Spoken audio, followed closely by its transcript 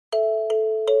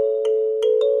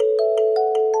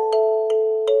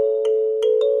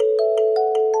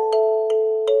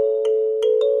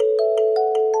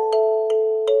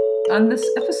On this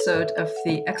episode of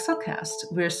the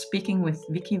Excelcast, we're speaking with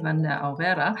Vicky van der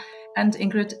Aurera and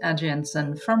Ingrid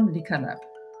Adriansen from Lika Lab.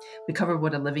 We cover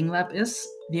what a living lab is,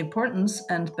 the importance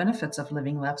and benefits of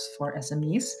living labs for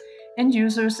SMEs, end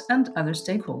users, and other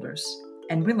stakeholders.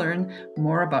 And we learn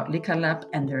more about Lika Lab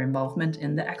and their involvement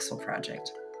in the Excel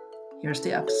project. Here's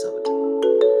the episode.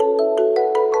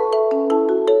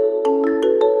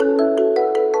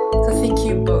 So thank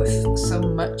you both so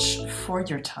much for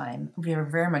your time. We are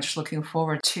very much looking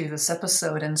forward to this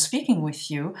episode and speaking with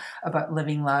you about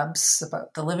living labs,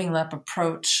 about the living lab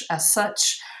approach as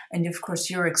such, and of course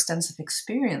your extensive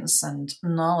experience and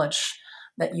knowledge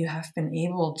that you have been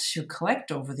able to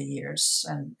collect over the years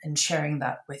and sharing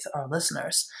that with our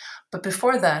listeners. But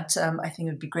before that, I think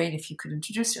it would be great if you could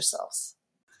introduce yourselves.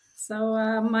 So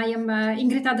I am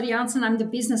Ingrid Adriansen. I'm the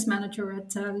business manager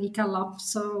at Lika Lab.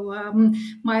 So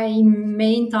my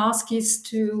main task is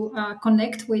to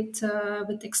connect with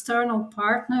external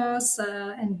partners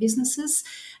and businesses,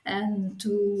 and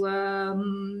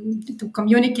to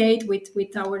communicate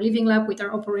with our living lab, with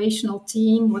our operational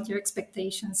team, what your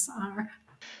expectations are.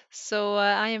 So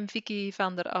I am Vicky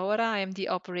van der Aura. I am the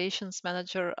operations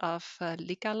manager of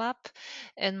Lika Lab,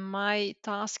 and my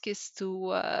task is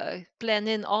to plan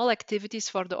in all activities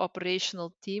for the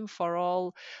operational team for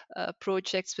all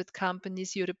projects with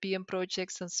companies, European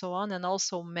projects, and so on, and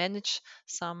also manage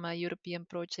some European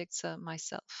projects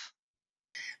myself.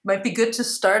 Might be good to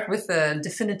start with a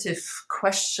definitive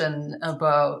question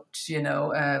about,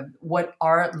 what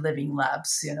are living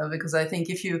labs, because I think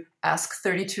if you ask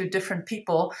 32 different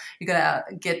people, you're going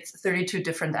to get 32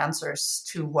 different answers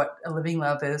to what a living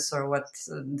lab is or what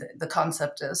the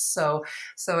concept is. So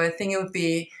I think it would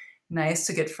be nice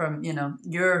to get from,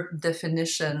 your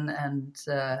definition and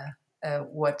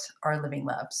what are living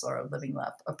labs or a living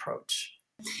lab approach.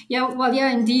 Yeah,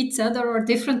 indeed. There are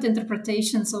different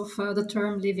interpretations of the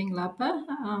term living lab,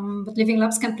 but living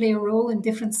labs can play a role in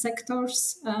different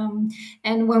sectors.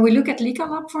 And when we look at Lika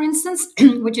Lab, for instance,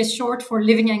 which is short for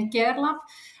Living and Care Lab,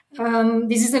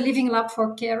 this is a living lab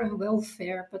for care and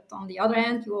welfare. But on the other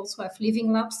hand, you also have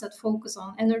living labs that focus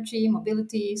on energy,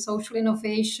 mobility, social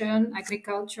innovation,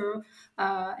 agriculture,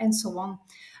 and so on.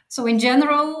 So, in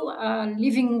general,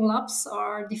 living labs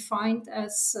are defined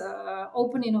as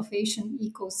open innovation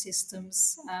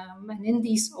ecosystems. And in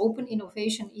these open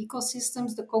innovation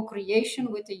ecosystems, the co creation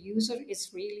with the user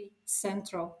is really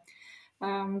central.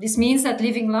 This means that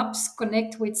living labs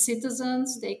connect with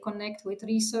citizens, they connect with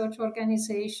research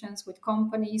organizations, with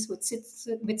companies, with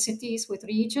cities, with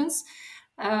regions,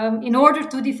 in order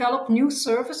to develop new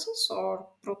services or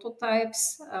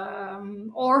prototypes,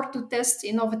 or to test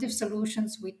innovative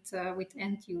solutions with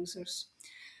end users.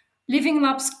 Living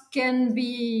labs can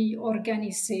be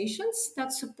organizations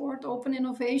that support open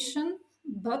innovation,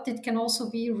 but it can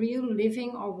also be real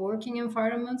living or working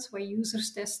environments where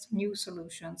users test new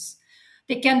solutions.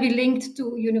 They can be linked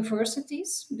to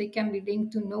universities, they can be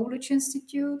linked to knowledge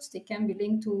institutes, they can be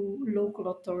linked to local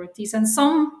authorities. And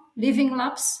some living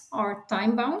labs are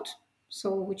time bound,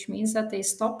 so which means that they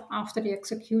stop after the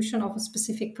execution of a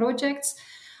specific project.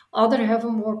 Others have a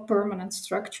more permanent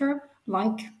structure,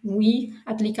 like we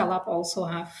at Lika Lab also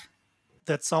have.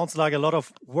 That sounds like a lot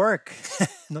of work,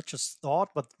 not just thought,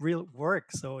 but real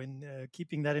work. So in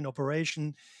keeping that in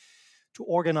operation, to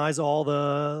organize all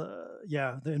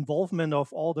the involvement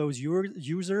of all those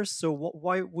users. So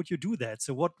why would you do that?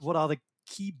 So what are the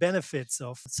key benefits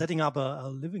of setting up a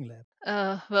living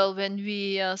lab? Well, when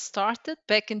we started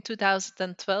back in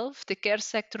 2012, the care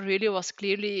sector really was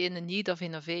clearly in the need of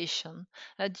innovation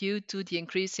due to the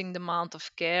increasing demand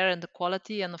of care, and the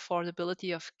quality and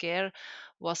affordability of care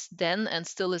was then and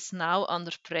still is now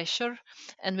under pressure.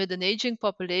 And with an aging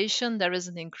population, there is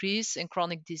an increase in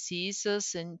chronic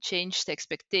diseases and changed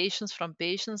expectations from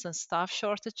patients and staff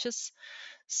shortages.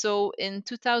 So in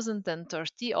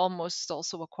 2030, almost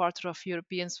also a quarter of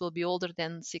Europeans will be older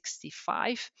than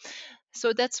 65.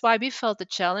 So that's why we felt the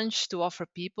challenge to offer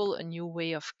people a new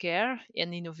way of care,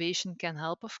 and innovation can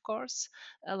help, of course,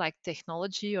 like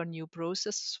technology or new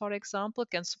processes, for example,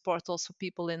 can support also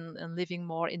people in living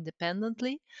more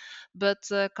independently. But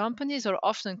companies are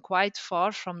often quite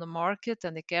far from the market,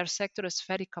 and the care sector is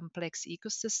a very complex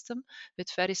ecosystem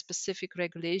with very specific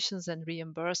regulations and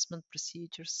reimbursement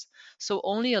procedures. So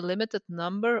only a limited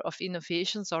number of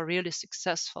innovations are really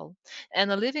successful.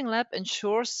 And a living lab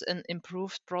ensures an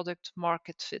improved product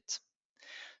market fit.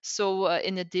 So,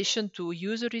 in addition to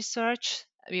user research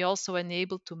We also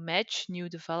enable to match new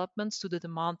developments to the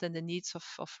demand and the needs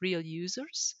of real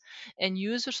users. And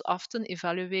users often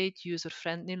evaluate user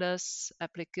friendliness,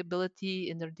 applicability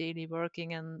in their daily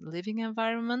working and living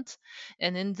environment.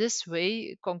 And in this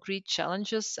way, concrete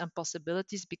challenges and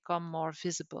possibilities become more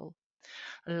visible.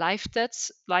 Live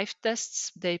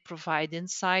tests, they provide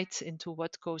insight into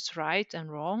what goes right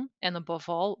and wrong, and above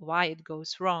all, why it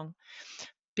goes wrong.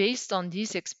 Based on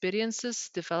these experiences,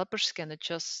 developers can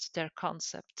adjust their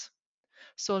concept.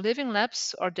 So living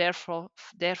labs are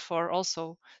therefore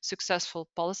also successful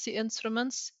policy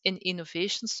instruments in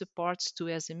innovation supports to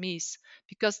SMEs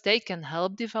because they can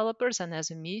help developers and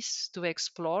SMEs to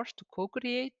explore, to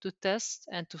co-create, to test,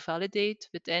 and to validate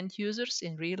with end users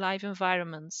in real-life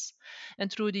environments. And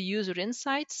through the user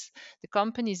insights the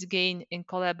companies gain in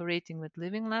collaborating with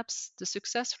living labs, the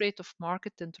success rate of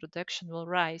market introduction will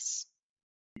rise.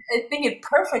 I think it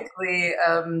perfectly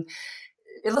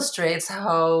illustrates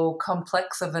how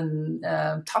complex of an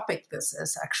topic this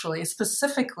is, actually,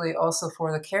 specifically also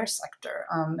for the care sector.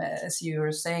 As you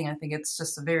were saying, I think it's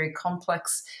just a very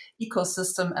complex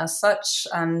ecosystem as such,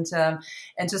 and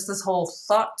just this whole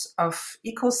thought of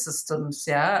ecosystems,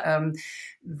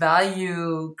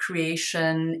 value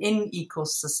creation in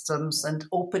ecosystems and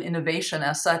open innovation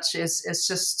as such is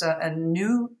just a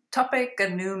new topic, a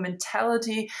new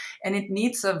mentality, and it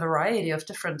needs a variety of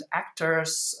different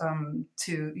actors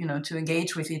to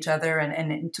engage with each other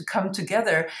and to come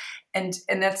together, and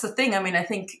that's the thing. I mean, I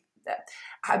think that,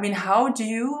 I mean, how do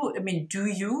you? I mean, do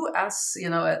you, as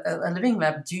a living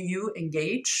lab, do you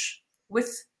engage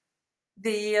with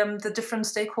the different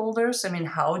stakeholders? I mean,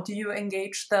 how do you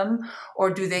engage them, or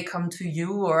do they come to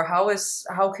you, or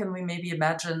how can we maybe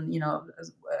imagine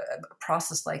a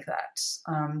process like that,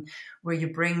 where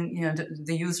you bring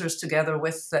the users together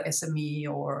with the SME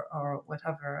or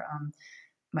whatever,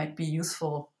 might be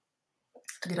useful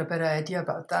to get a better idea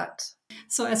about that.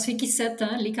 So as Vicky said,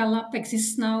 Legal Lab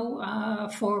exists now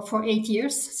for 8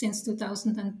 years, since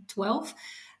 2012.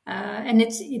 And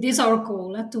it is our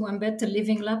goal to embed the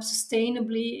Living Lab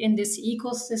sustainably in this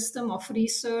ecosystem of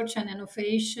research and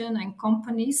innovation and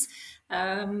companies.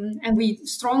 And we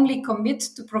strongly commit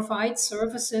to provide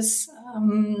services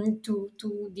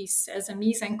to these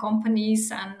SMEs and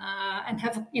companies, and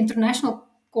have international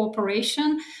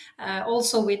cooperation,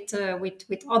 also with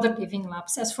other living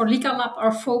labs. As for Legal Lab,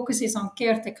 our focus is on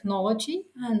care technology,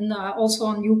 and also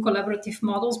on new collaborative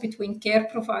models between care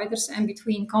providers and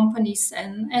between companies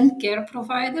and care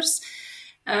providers.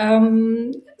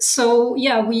 So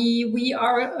yeah, we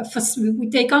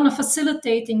take on a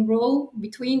facilitating role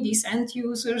between these end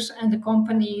users and the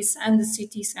companies and the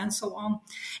cities and so on.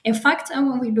 In fact, and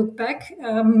when we look back,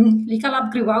 Legal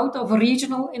Lab grew out of a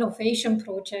regional innovation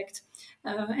project.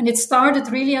 And it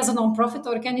started really as a non-profit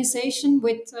organization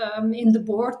with, in the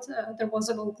board, there was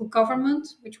a local government,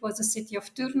 which was the city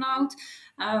of Turnhout.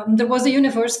 There was a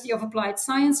University of Applied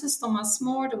Sciences, Thomas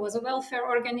More. There was a welfare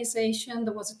organization.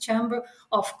 There was a Chamber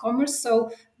of Commerce.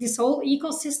 So this whole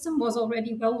ecosystem was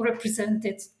already well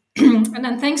represented. And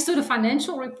then thanks to the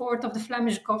financial report of the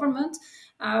Flemish government,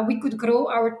 we could grow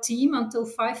our team until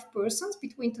 5 persons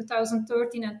between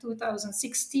 2013 and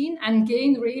 2016 and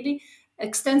gain really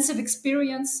extensive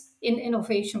experience in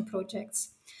innovation projects.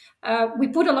 We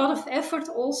put a lot of effort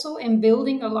also in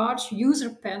building a large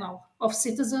user panel of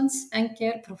citizens and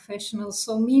care professionals.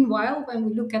 So meanwhile, when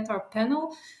we look at our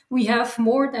panel, we have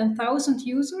more than 1,000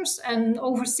 users and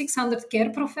over 600 care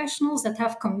professionals that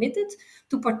have committed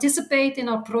to participate in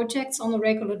our projects on a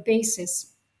regular basis.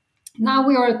 Now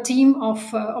we are a team of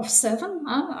 7.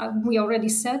 We already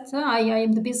said I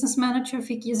am the business manager,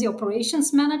 Vicky is the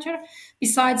operations manager.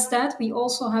 Besides that, we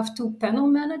also have 2 panel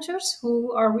managers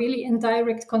who are really in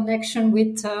direct connection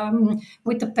with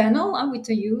the panel, with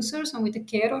the users and with the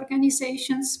care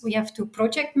organizations. We have 2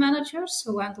 project managers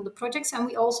who handle the projects, and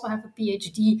we also have a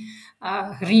PhD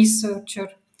researcher.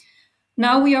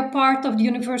 Now we are part of the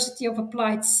University of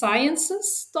Applied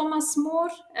Sciences, Thomas More,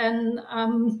 and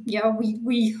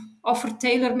we offer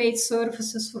tailor-made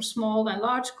services for small and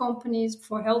large companies,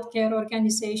 for healthcare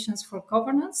organizations, for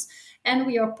governance, and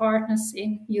we are partners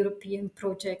in European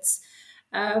projects.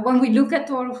 When we look at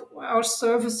our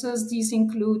services, these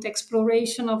include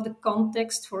exploration of the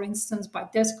context, for instance, by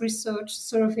desk research,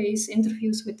 surveys,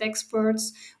 interviews with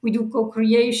experts. We do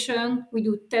co-creation, we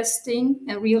do testing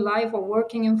in real life or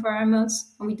working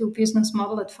environments, and we do business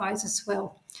model advice as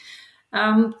well.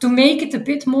 To make it a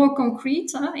bit more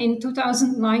concrete, in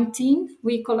 2019,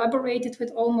 we collaborated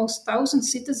with almost 1,000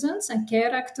 citizens and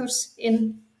care actors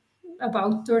in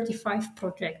about 35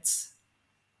 projects.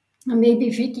 And maybe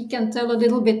Vicky can tell a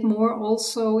little bit more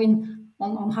also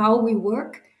on how we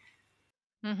work.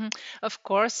 Mhm. Of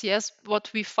course, yes.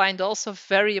 What we find also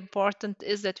very important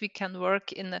is that we can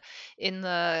work in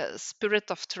a spirit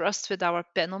of trust with our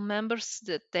panel members,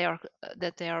 that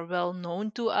they are well known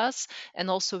to us,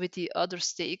 and also with the other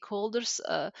stakeholders.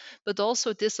 But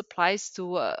also this applies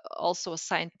to also a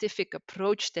scientific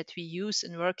approach that we use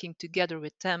in working together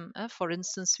with them. For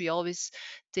instance, we always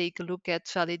take a look at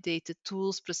validated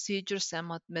tools, procedures, and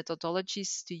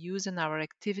methodologies to use in our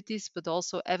activities, but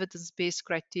also evidence based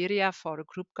criteria for a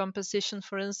group composition,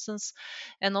 for instance.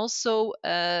 And also,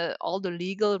 all the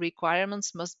legal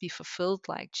requirements must be fulfilled,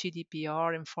 like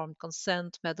GDPR, informed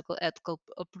consent, medical ethical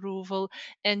approval,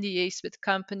 NDAs with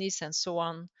companies, and so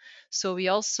on. So, we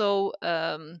also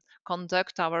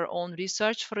conduct our own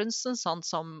research, for instance, on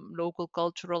some local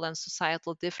cultural and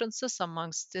societal differences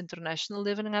amongst international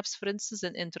living labs, for instance,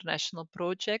 and international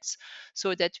projects,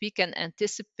 so that we can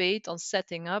anticipate on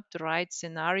setting up the right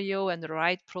scenario and the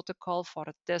right protocol for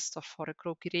a test or for a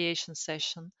co-creation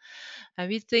session. And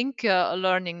we think a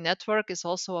learning network is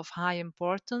also of high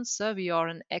importance. We are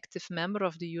an active member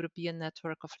of the European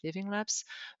Network of Living Labs,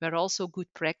 where also good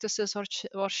practices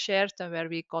are shared and where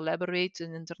we collaborate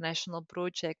in international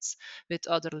projects with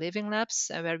other living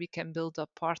labs and where we can build up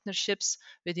partnerships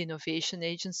with innovation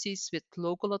agencies, with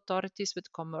local authorities,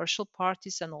 with commercial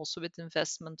parties, and also with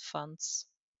investment funds.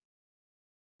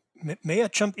 May I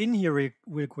jump in here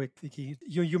real quick, Vicky?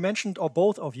 You mentioned, or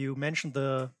both of you mentioned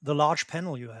the large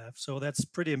panel you have. So that's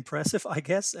pretty impressive, I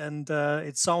guess. And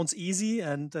it sounds easy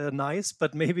and nice,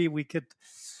 but maybe we could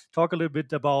talk a little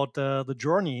bit about the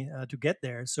journey to get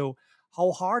there. So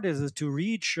how hard is it to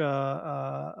reach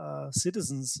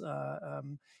citizens,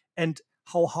 and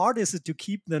how hard is it to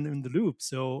keep them in the loop?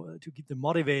 So to keep them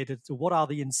motivated. So what are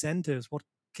the incentives? What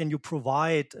can you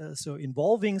provide? So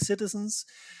involving citizens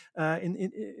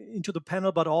into the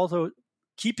panel, but also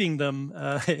keeping them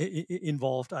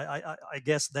involved. I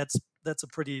guess that's a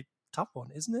pretty tough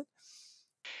one, isn't it?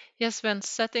 Yes, when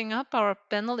setting up our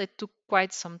panel, it took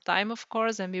quite some time, of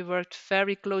course, and we worked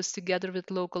very close together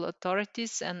with local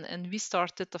authorities. And we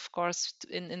started, of course,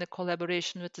 in a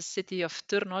collaboration with the city of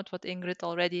Turnhout, what Ingrid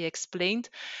already explained.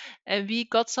 And we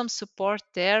got some support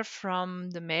there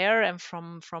from the mayor and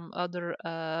from other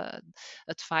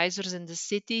advisors in the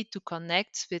city to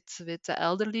connect with the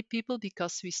elderly people,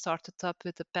 because we started up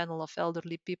with a panel of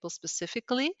elderly people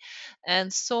specifically.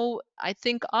 And so I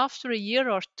think after a year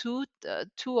or two,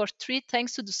 2 or 3,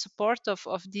 thanks to the support of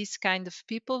these kind of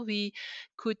people, we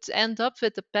could end up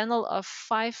with a panel of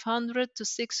 500 to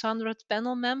 600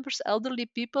 panel members, elderly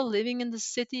people living in the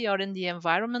city or in the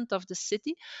environment of the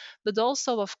city. But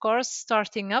also, of course,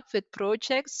 starting up with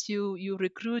projects, you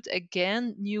recruit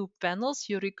again new panels,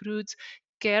 you recruit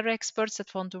care experts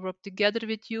that want to work together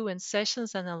with you in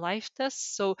sessions and in live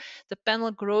tests. So the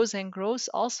panel grows and grows,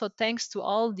 also thanks to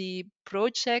all the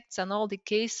projects and all the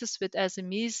cases with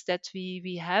SMEs that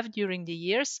we have during the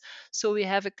years. So we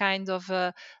have a kind of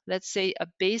let's say a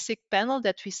basic panel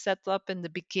that we set up in the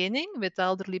beginning with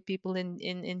elderly people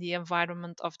in the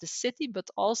environment of the city, but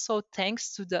also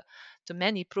thanks to the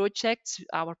many projects,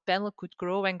 our panel could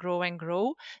grow and grow and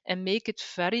grow and make it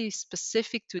very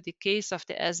specific to the case of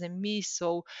the SME.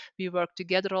 So we work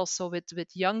together also with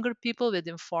younger people, with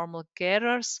informal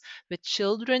carers, with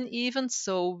children even.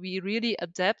 So we really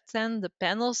adapt then the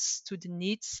panels to the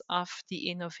needs of the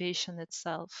innovation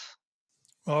itself.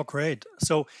 Oh, great.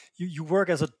 So you work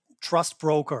as a trust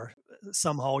broker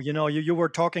somehow. You were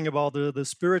talking about the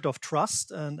spirit of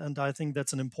trust, and I think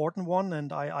that's an important one.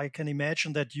 And I can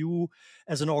imagine that you,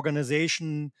 as an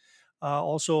organization,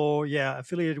 also, yeah,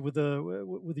 affiliated with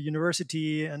the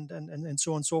university and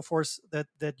so on and so forth,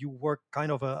 that you work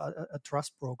kind of a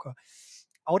trust broker.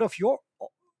 Out of your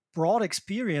broad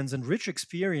experience and rich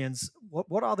experience,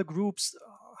 what are the groups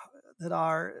that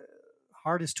are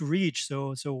hardest to reach?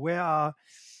 So uh,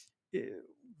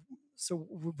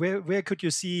 where could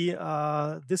you see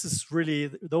this is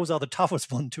really, those are the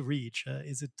toughest one to reach?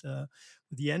 Is it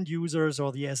the end users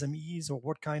or the SMEs, or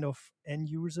what kind of end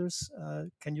users?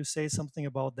 Can you say something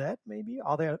about that? Maybe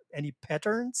are there any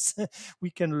patterns we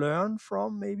can learn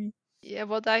from? Maybe. Yeah,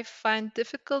 what I find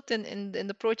difficult in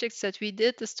the projects that we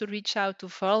did is to reach out to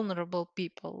vulnerable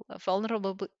people.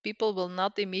 Vulnerable people will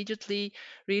not immediately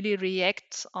really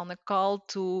react on a call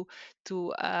to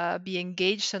be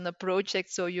engaged in a project.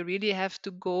 So you really have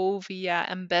to go via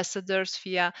ambassadors,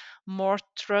 via more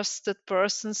trusted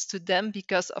persons to them,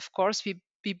 because of course we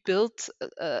build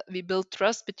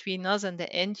trust between us and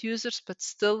the end users, but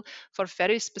still for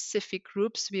very specific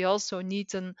groups we also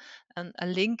need a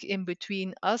link in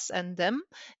between us and them.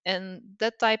 And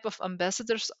that type of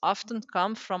ambassadors often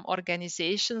come from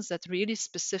organizations that really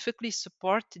specifically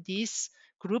support these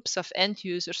groups of end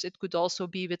users. It could also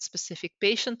be with specific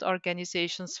patient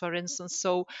organizations, for instance.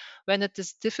 So when it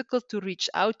is difficult to reach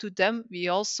out to them, we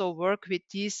also work with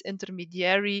these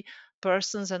intermediary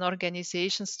persons and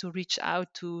organizations to reach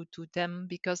out to them,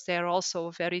 because they're also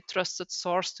a very trusted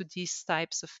source to these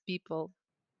types of people.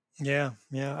 Yeah,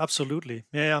 yeah, absolutely.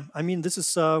 Yeah, I mean, this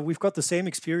is we've got the same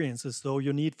experiences. Though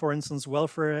you need, for instance,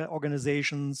 welfare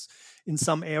organizations in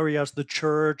some areas, the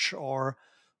church or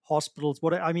hospitals.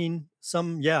 What I mean,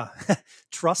 some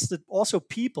trusted also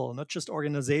people, not just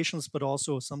organizations, but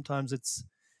also sometimes it's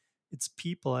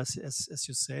people, as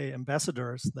you say,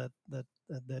 ambassadors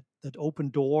that open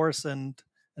doors and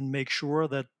make sure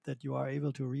that you are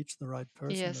able to reach the right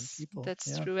person and Yes, people. that's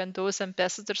Yeah, true. And those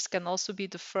ambassadors can also be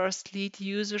the first lead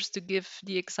users to give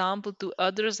the example to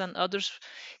others, and others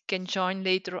can join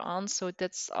later on. So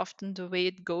that's often the way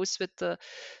it goes with the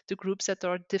groups that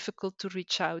are difficult to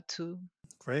reach out to.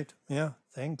 great. Yeah,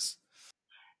 thanks.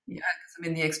 Yeah, 'cause, I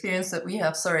mean, the experience that we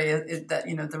have, sorry, that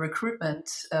the recruitment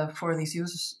for these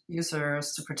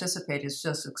users to participate is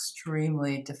just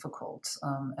extremely difficult,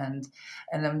 and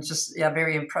I'm just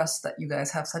very impressed that you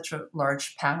guys have such a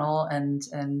large panel, and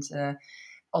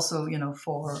also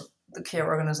for the care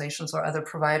organizations or other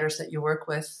providers that you work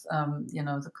with,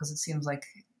 because it seems like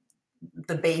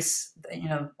the base,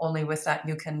 only with that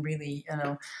you can really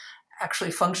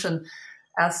actually function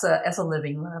as a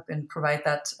living lab and provide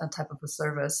that type of a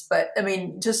service. But I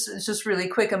mean, just really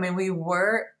quick. I mean, we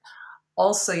were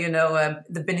also,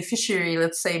 the beneficiary,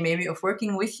 let's say, maybe of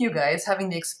working with you guys, having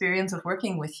the experience of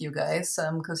working with you guys,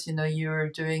 because you're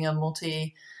doing a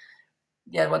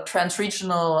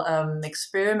transregional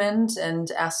experiment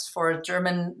and asked for a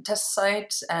German test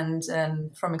site, and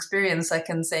from experience, I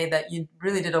can say that you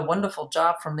really did a wonderful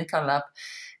job from LicaLab,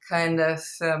 kind of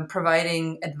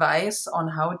providing advice on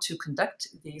how to conduct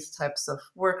these types of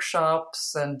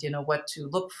workshops and what to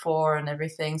look for and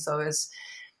everything. So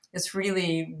it's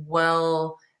really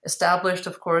well established,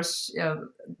 of course.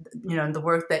 In the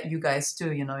work that you guys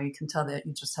do, you can tell that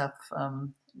you just have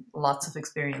lots of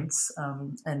experience,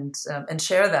 and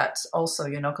share that also,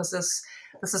 because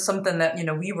this is something that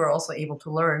we were also able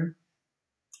to learn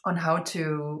on how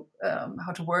to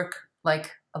work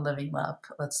like a living lab,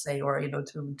 let's say, or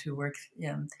to work,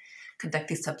 conduct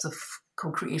these types of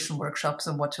co-creation workshops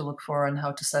and what to look for and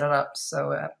how to set it up.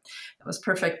 So it was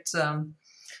perfect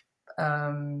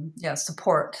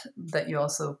support that you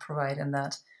also provide in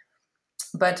that.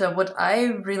 But what I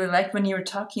really liked when you were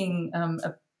talking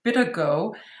a bit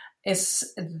ago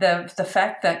is the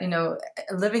fact that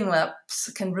living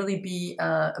labs can really be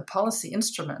a policy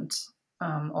instrument,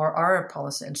 or are a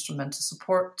policy instrument to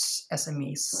support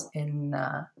SMEs in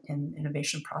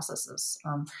innovation processes.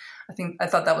 I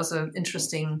thought that was an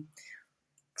interesting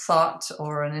thought,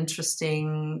 or an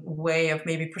interesting way of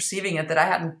maybe perceiving it, that I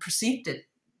hadn't perceived it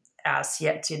as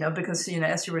yet, because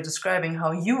as you were describing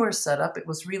how you were set up, it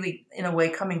was really in a way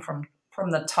coming from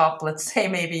the top, let's say.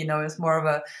 Maybe it's more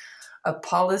of a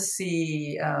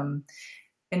policy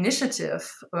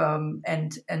initiative,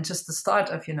 and just the start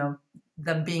of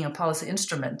them being a policy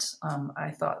instrument. I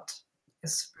thought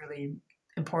is really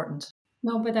important.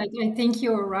 No, but I think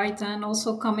you're right. And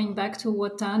also coming back to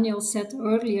what Daniel said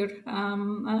earlier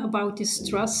about this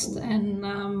trust. And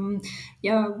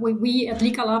we at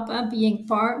LicaLab, being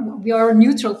we are a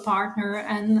neutral partner.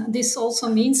 And this also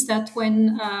means that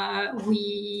when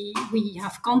we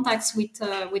have contacts with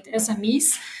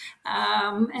SMEs,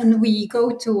 and we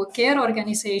go to a care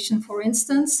organization, for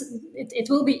instance, it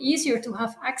will be easier to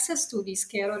have access to this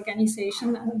care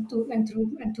organization and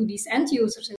to these end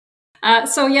users.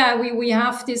 We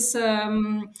have this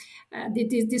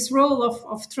this role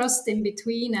of trust in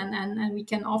between, and we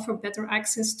can offer better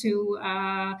access to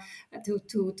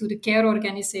the care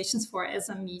organizations for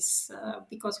SMEs,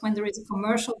 because when there is a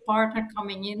commercial partner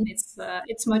coming in,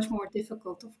 it's much more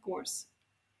difficult, of course.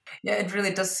 Yeah, it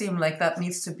really does seem like that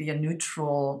needs to be a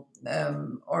neutral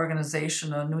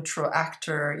organization, a neutral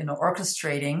actor,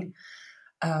 orchestrating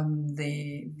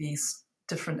these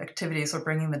different activities, or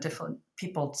bringing the different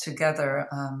people together.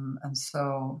 And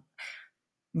so,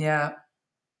 yeah.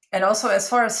 And also, as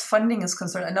far as funding is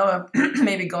concerned, I know I'm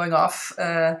maybe going off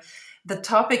the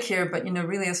topic here, but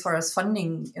really, as far as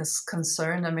funding is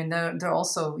concerned, I mean, there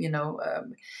also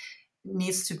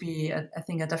needs to be, I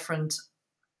think, a different,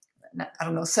 I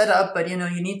don't know, set up, but you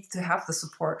need to have the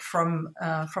support from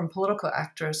political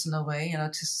actors in a way,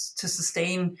 to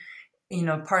sustain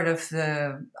part of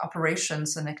the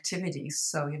operations and activities.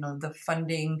 So the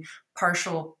funding,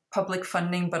 partial public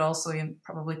funding, but also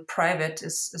probably private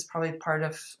is probably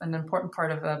an important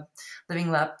part of a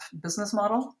living lab business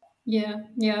model.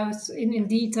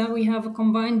 Indeed, we have a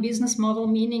combined business model,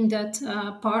 meaning that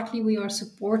partly we are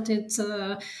supported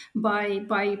by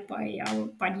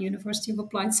the University of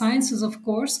Applied Sciences, of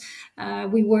course.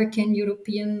 We work in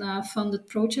European funded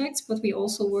projects, but we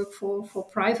also work for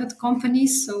private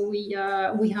companies. So we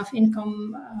have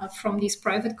income from these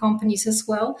private companies as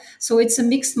well. So it's a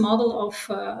mixed model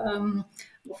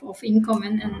of income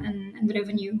and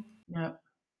revenue. Yeah.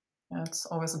 Yeah, it's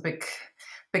always a big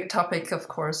topic, of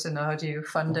course. How do you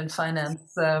fund and finance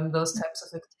those types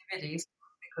of activities?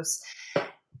 Because,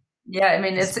 yeah, I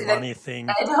mean, It's it's a money thing.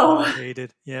 I know. I hate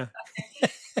it. Yeah.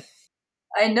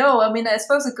 I know. I mean, I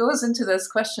suppose it goes into this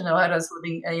question of how does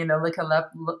living, like a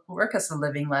lab work as a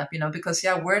living lab, because,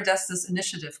 yeah, where does this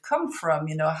initiative come from?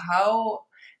 How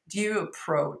do you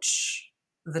approach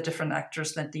the different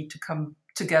actors that need to come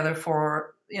together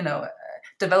for,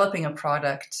 developing a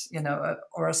product,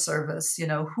 or a service?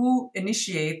 Who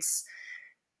initiates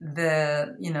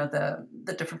the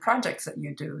different projects that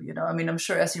you do? I mean, I'm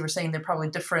sure, as you were saying, there are probably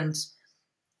different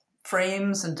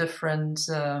frames and different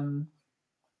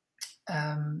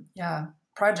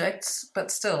projects,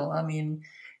 but still, I mean,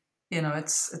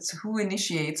 it's who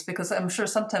initiates, because I'm sure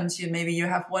sometimes you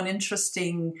have one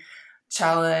interesting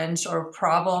challenge or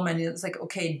problem, and it's like,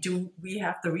 okay, do we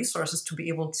have the resources to be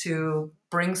able to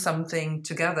bring something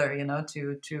together,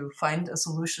 to find a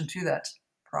solution to that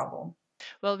problem?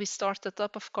 Well, we started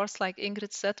up, of course, like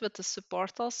Ingrid said, with the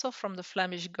support also from the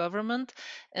Flemish government.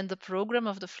 And the program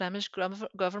of the Flemish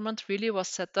government really was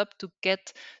set up to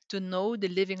get to know the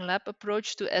Living Lab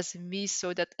approach to SMEs,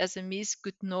 so that SMEs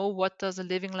could know, what does a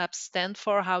Living Lab stand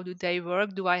for? How do they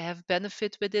work? Do I have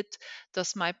benefit with it?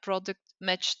 Does my product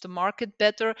match the market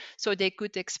better? So they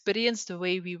could experience the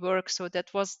way we work. So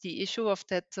that was the issue of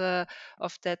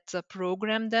that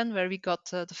program then, where we got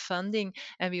the funding.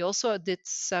 And we also did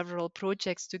several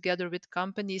projects together with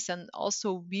companies, and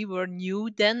also we were new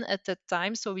then at that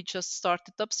time, so we just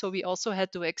started up, so we also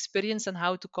had to experience and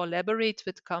how to collaborate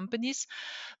with companies.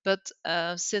 But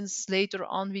since later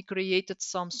on we created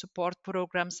some support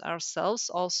programs ourselves,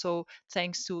 also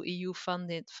thanks to EU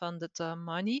funded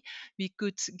money, we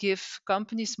could give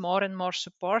companies more and more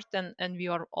support, and we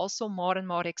are also more and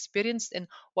more experienced in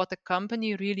what a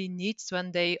company really needs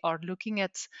when they are looking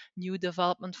at new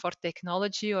development for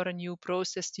technology or a new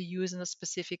process to use in a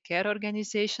specific care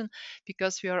organization,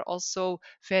 because we are also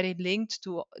very linked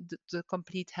to the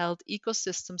complete health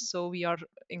ecosystem. So we are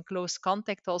in close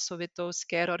contact also with those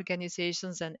care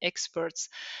organizations and experts.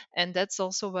 And that's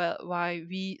also why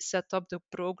we set up the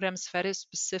programs very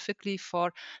specifically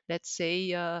for, let's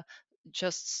say,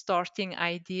 just starting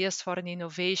ideas for an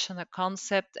innovation, a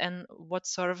concept, and what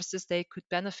services they could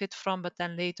benefit from. But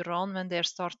then later on, when they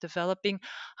start developing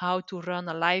how to run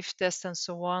a live test and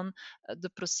so on, the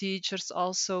procedures,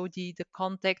 also the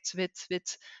contacts with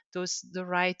the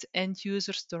right end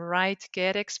users, the right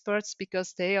care experts,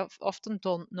 because they often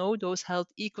don't know those health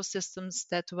ecosystems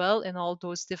that well in all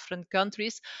those different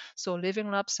countries. So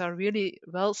Living Labs are really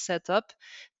well set up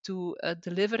to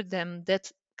deliver them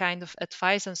that kind of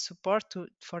advice and support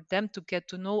for them to get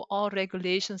to know all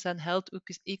regulations and health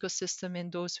ecosystem in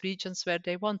those regions where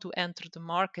they want to enter the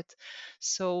market.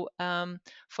 So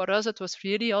for us, it was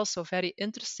really also very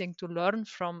interesting to learn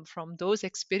from those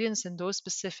experience in those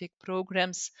specific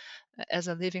programs as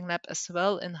a Living Lab as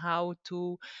well, and how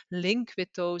to link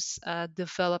with those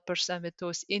developers and with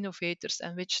those innovators,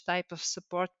 and which type of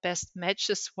support best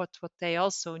matches what they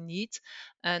also need.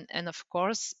 And of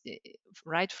course,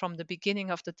 right from the beginning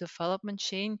of the development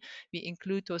chain, we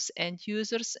include those end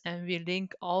users, and we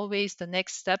link always the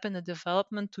next step in the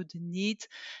development to the need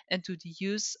and to the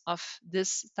use of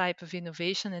this type of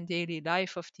innovation in daily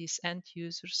life of these end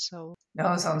users. So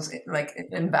No, it sounds like an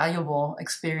invaluable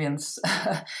experience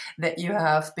that you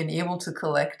have been able to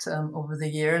collect over the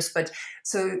years. But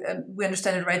so we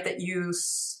understand it right, that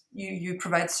you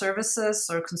provide services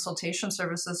or consultation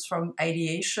services from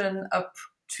ideation up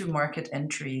to market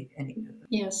entry.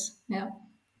 Yes, yeah.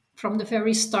 From the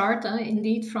very start,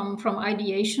 indeed, from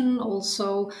ideation,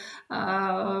 also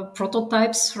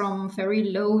prototypes from very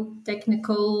low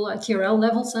technical TRL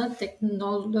levels,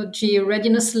 technology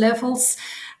readiness levels,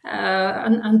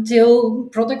 until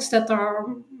products that are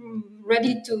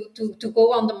ready to go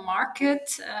on the market.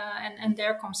 And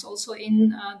there comes also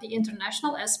in the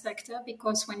international aspect,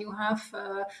 because when you have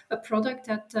a product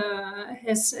that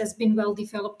has been well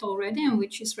developed already and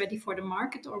which is ready for the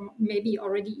market, or maybe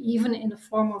already even in the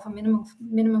form of a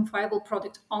minimum viable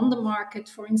product on the market,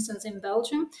 for instance, in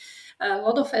Belgium, a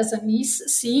lot of SMEs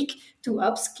seek to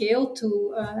upscale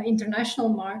to international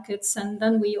markets, and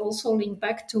then we also link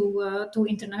back to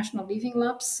International Living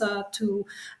Labs to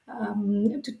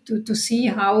see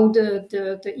how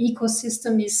the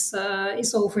ecosystem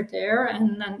is over there,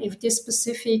 and if this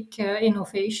specific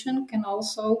innovation can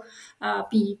also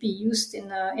be used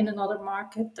in another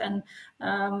market, and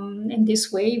in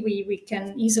this way we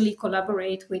can easily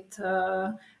collaborate with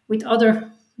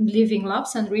other living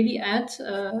labs and really add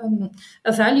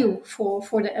a value for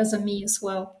the SME as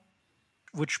well.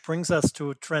 Which brings us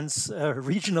to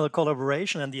regional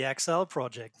collaboration and the Excel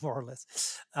project, more or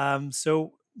less.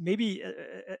 So maybe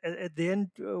at the end,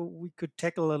 we could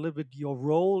tackle a little bit your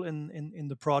role in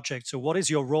the project. So what is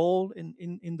your role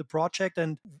in the project,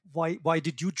 and why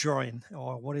did you join,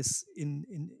 or what is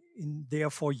in there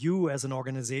for you as an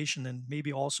organization, and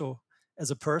maybe also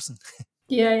as a person?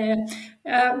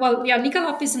 Well,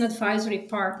 LicaLab is an advisory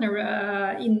partner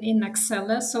in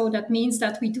Axelle, so that means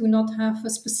that we do not have a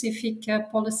specific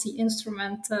policy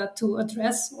instrument to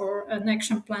address, or an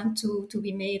action plan to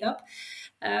be made up.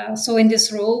 So in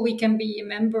this role, we can be a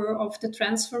member of the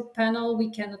transfer panel, we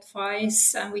can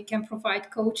advise, and we can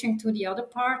provide coaching to the other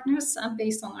partners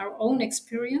based on our own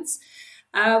experience.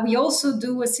 We also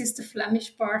do assist the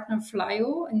Flemish partner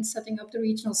Flyo in setting up the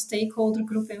regional stakeholder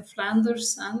group in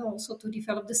Flanders, and also to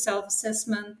develop the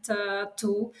self-assessment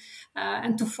tool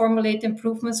and to formulate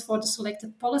improvements for the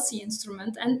selected policy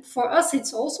instrument. And for us,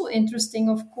 it's also interesting,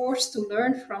 of course, to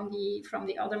learn from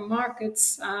the other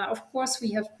markets. Of course,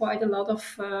 we have quite a lot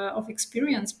of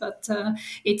experience, but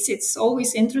it's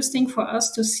always interesting for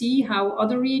us to see how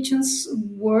other regions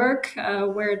work,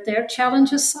 where their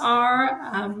challenges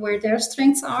are, where their strengths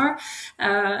are,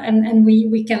 and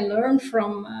we can learn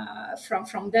from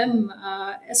them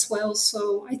as well.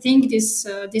 So I think this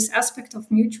aspect of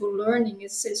mutual learning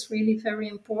is really very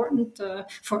important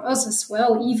for us as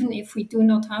well, even if we do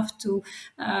not have to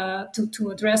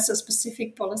address a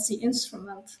specific policy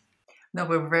instrument. No,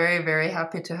 we're very, very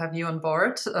happy to have you on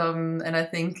board. And I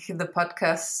think the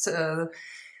podcast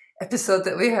episode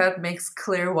that we had makes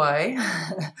clear why.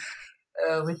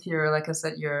 With your, like I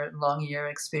said, your long year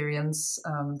experience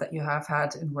that you have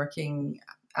had in working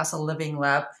as a living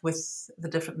lab with the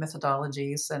different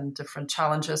methodologies and different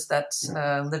challenges that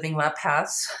Living Lab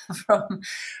has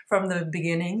from the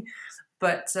beginning.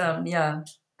 But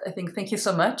I think thank you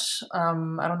so much.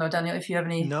 I don't know, Daniel, if you have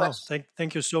any questions.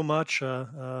 Thank you so much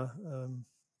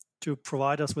to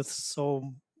provide us with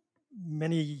so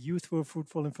many useful,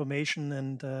 fruitful information.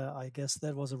 And I guess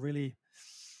that was a really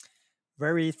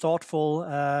very thoughtful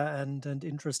and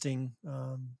interesting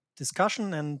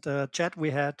discussion and chat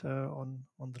we had on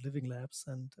the Living Labs.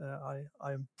 And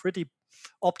I'm pretty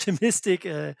optimistic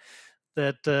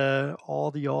that all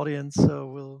the audience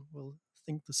will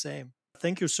think the same.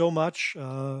 Thank you so much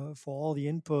for all the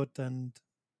input and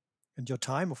your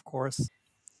time, of course.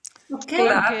 Okay.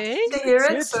 Glad to hear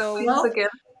it. So once again,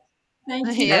 thank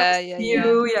you.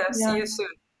 See you soon.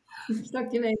 Talk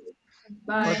to you later.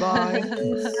 Bye. Bye-bye.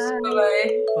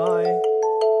 Bye. Bye.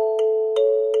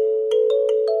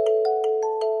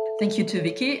 Thank you to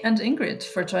Vicky and Ingrid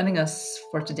for joining us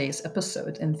for today's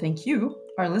episode. And thank you,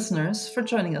 our listeners, for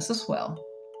joining us as well.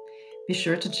 Be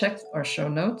sure to check our show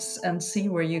notes and see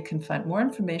where you can find more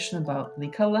information about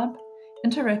LicaLab,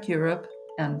 Interreg Europe,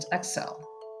 and Excel.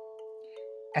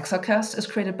 Excelcast is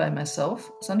created by myself,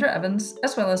 Sandra Evans,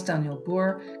 as well as Daniel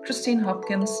Boer, Christine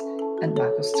Hopkins, and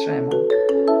Markus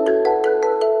Streimer.